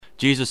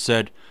Jesus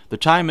said, "The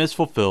time is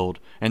fulfilled,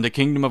 and the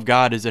kingdom of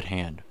God is at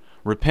hand.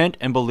 Repent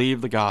and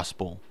believe the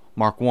gospel."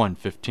 Mark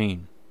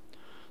 1:15.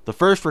 The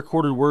first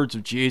recorded words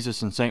of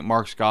Jesus in St.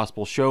 Mark's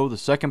Gospel show the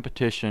second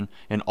petition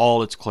in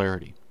all its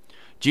clarity.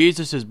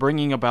 Jesus is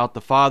bringing about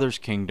the Father's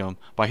kingdom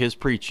by his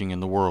preaching in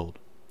the world.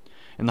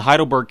 In the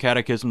Heidelberg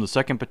Catechism, the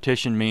second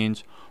petition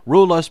means,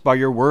 "Rule us by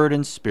your word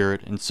and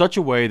spirit in such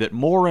a way that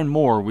more and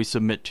more we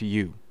submit to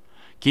you.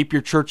 Keep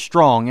your church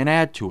strong and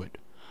add to it.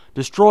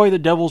 Destroy the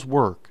devil's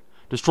work.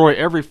 Destroy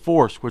every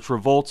force which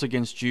revolts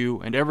against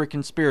you and every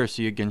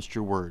conspiracy against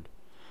your word.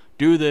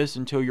 Do this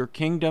until your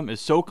kingdom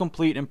is so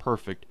complete and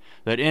perfect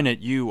that in it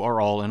you are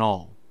all in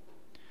all."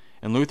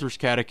 In Luther's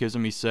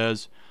Catechism he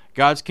says,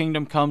 "God's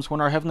kingdom comes when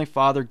our Heavenly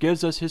Father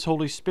gives us His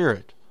Holy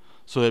Spirit,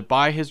 so that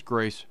by His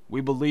grace we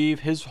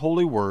believe His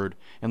holy word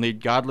and lead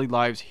godly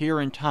lives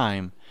here in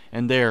time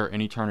and there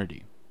in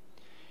eternity."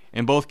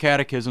 In both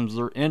catechisms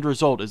the end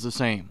result is the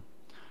same.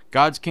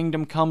 God's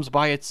kingdom comes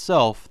by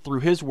itself through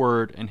His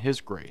word and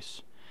His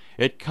grace.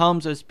 It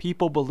comes as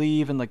people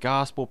believe in the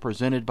gospel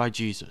presented by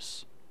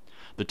Jesus.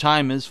 The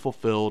time is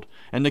fulfilled,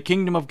 and the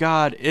kingdom of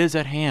God is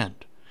at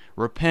hand.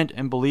 Repent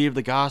and believe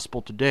the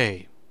gospel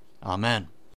today. Amen.